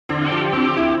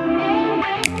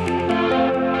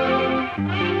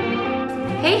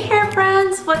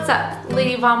what's up?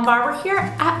 Lady Von Barber here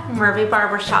at Irving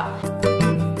Barber Shop.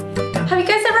 Have you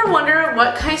guys ever wondered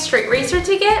what kind of straight razor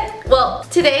to get? Well,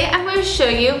 today I'm going to show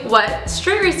you what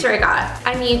straight razor I got.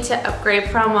 I need to upgrade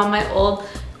from one of my old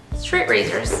straight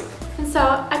razors. And so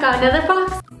I got another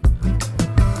box.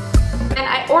 And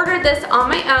I ordered this on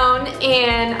my own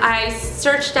and I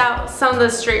searched out some of the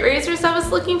straight razors I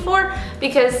was looking for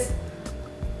because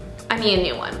I need a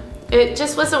new one. It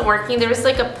just wasn't working. There was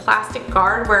like a plastic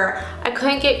guard where I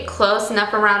couldn't get close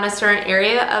enough around a certain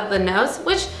area of the nose,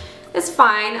 which is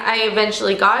fine. I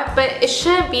eventually got it, but it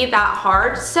shouldn't be that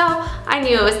hard. So I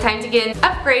knew it was time to get an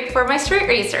upgrade for my straight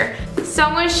razor. So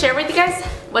I'm going to share with you guys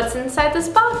what's inside this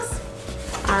box.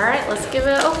 All right, let's give it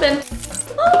an open.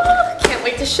 Oh, can't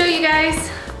wait to show you guys.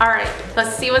 All right,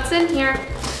 let's see what's in here.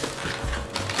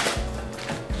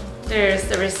 There's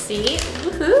the receipt.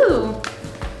 Woohoo!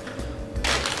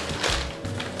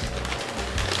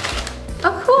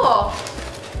 Oh, cool.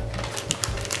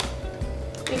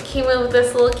 It came with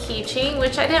this little keychain,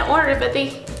 which I didn't order, but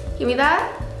they gave me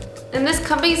that. And this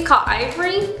company is called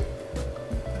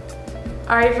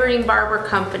Irving Barber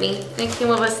Company. And it came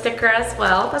with a sticker as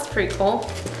well. That's pretty cool.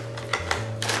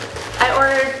 I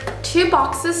ordered 2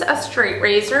 boxes of straight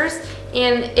razors,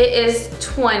 and it is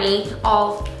 20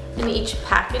 all in each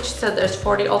package. So there's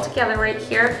 40 altogether right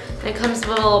here. And it comes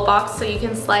with a little box so you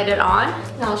can slide it on.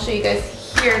 And I'll show you guys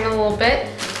here in a little bit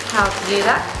how to do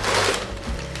that.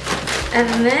 And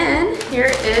then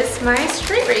here is my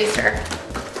straight razor.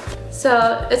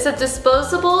 So it's a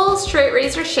disposable straight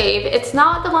razor shave. It's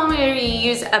not the one where you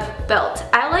use a belt.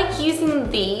 I like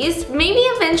using these. Maybe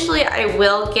eventually I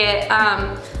will get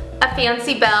a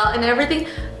fancy belt and everything,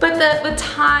 but with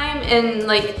time and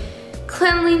like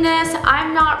cleanliness,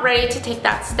 I'm not ready to take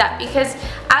that step because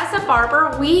as a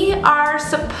barber, we are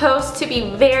supposed to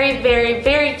be very, very,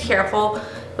 very careful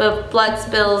with blood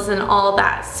spills and all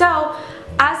that. So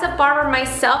as a barber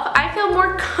myself, I feel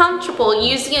more comfortable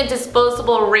using a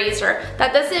disposable razor.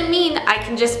 That doesn't mean I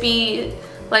can just be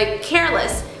like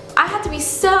careless. I have to be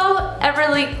so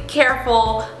everly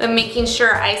careful with making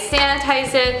sure I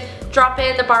sanitize it, drop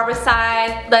it at the barber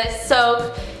side, let it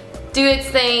soak, do its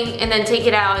thing, and then take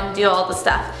it out and do all the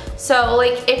stuff. So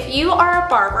like if you are a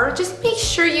barber, just make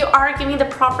sure you are giving the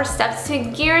proper steps to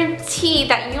guarantee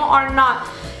that you are not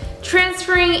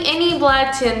transferring any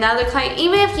blood to another client,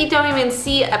 even if you don't even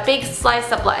see a big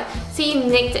slice of blood. So you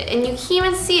nicked it and you can't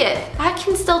even see it. That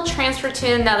can still transfer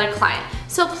to another client.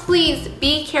 So please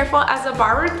be careful as a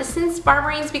barber. Since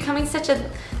barbering is becoming such a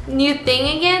new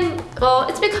thing again, well,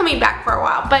 it's been coming back for a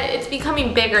while, but it's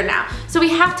becoming bigger now. So we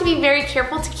have to be very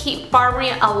careful to keep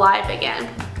barbering alive again.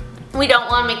 We don't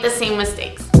want to make the same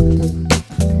mistakes.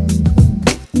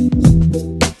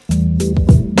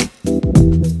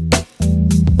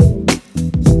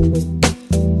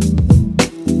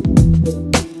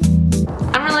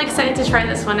 I'm really excited to try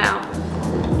this one out.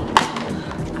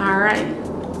 All right.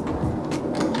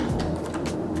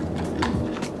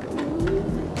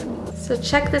 So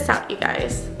check this out, you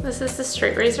guys. This is the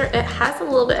straight razor. It has a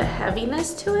little bit of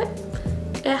heaviness to it.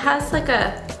 It has like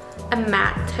a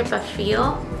matte type of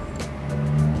feel.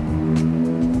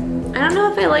 I don't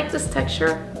know if I like this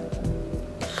texture.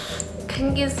 It kind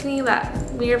of gives me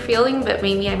that weird feeling, but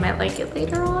maybe I might like it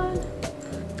later on.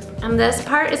 And this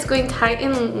part is going to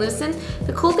tighten and loosen.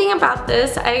 The cool thing about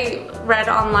this, I read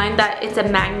online that it's a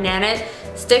magnetic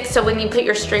stick, so when you put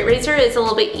your straight razor, it's a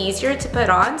little bit easier to put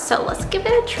on. So let's give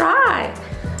it a try.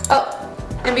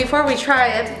 Oh, and before we try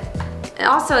it,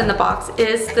 also in the box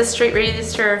is the straight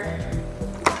razor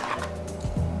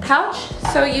pouch,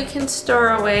 so you can store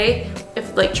away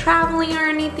if like traveling or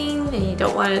anything and you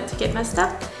don't want it to get messed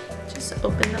up. Just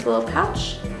open the little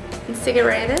pouch and stick it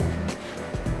right in.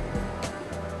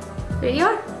 There you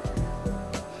are.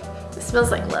 It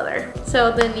smells like leather.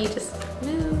 So then you just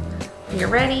move when you're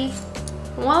ready.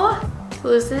 Voila!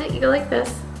 Loosen it, you go like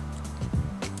this.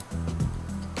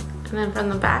 And then from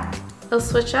the back, it'll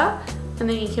switch up, and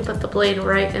then you can put the blade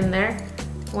right in there.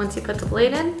 Once you put the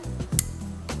blade in,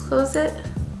 close it,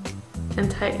 and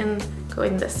tighten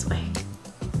going this way.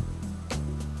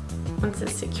 Once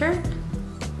it's secure,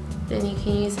 then you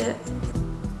can use it.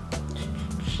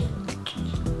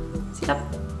 See that?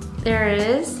 There it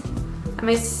is.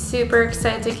 I'm super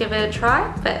excited to give it a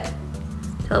try, but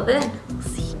till then, we'll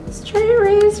see. Straight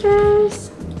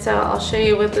razors. So I'll show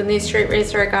you with the new straight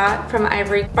razor I got from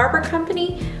Irving Barber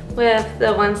Company with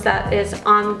the ones that is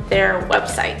on their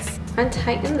websites.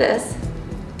 Untighten this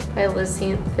by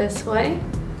loosening it this way,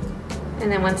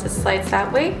 and then once it slides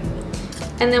that way,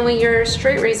 and then with your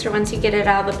straight razor, once you get it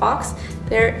out of the box,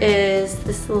 there is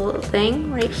this little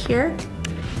thing right here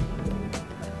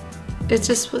It's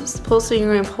just supposed to,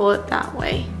 you're gonna pull it that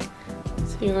way.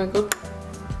 So you're gonna go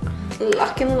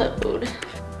lock and load.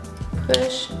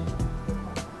 Push.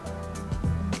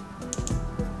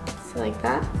 So like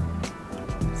that.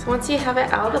 So once you have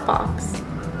it out of the box,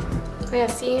 oh yeah,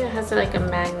 see, it has like a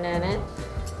magnet in it.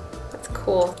 That's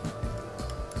cool.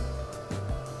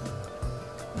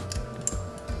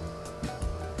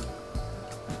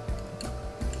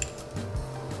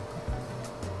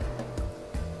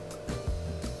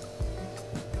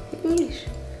 Yeesh.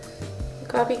 You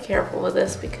gotta be careful with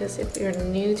this because if you're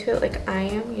new to it like I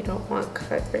am, you don't want to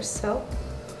cut yourself.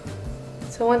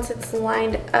 So once it's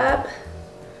lined up,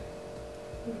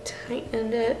 you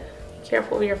tighten it. Be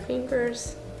careful with your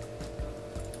fingers.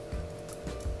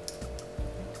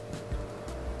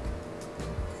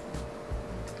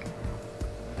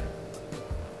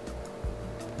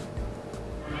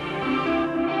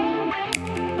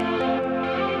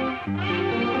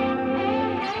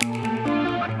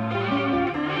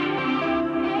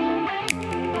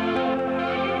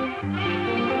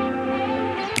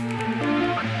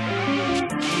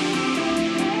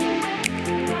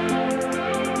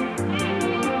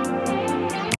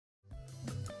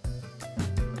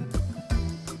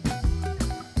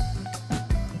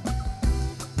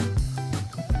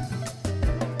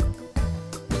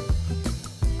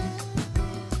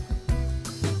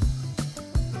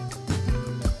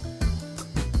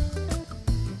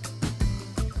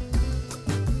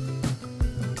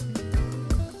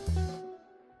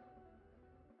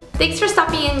 Thanks for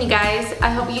stopping in, you guys. I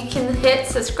hope you can hit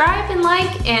subscribe and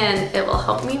like, and it will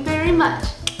help me very much.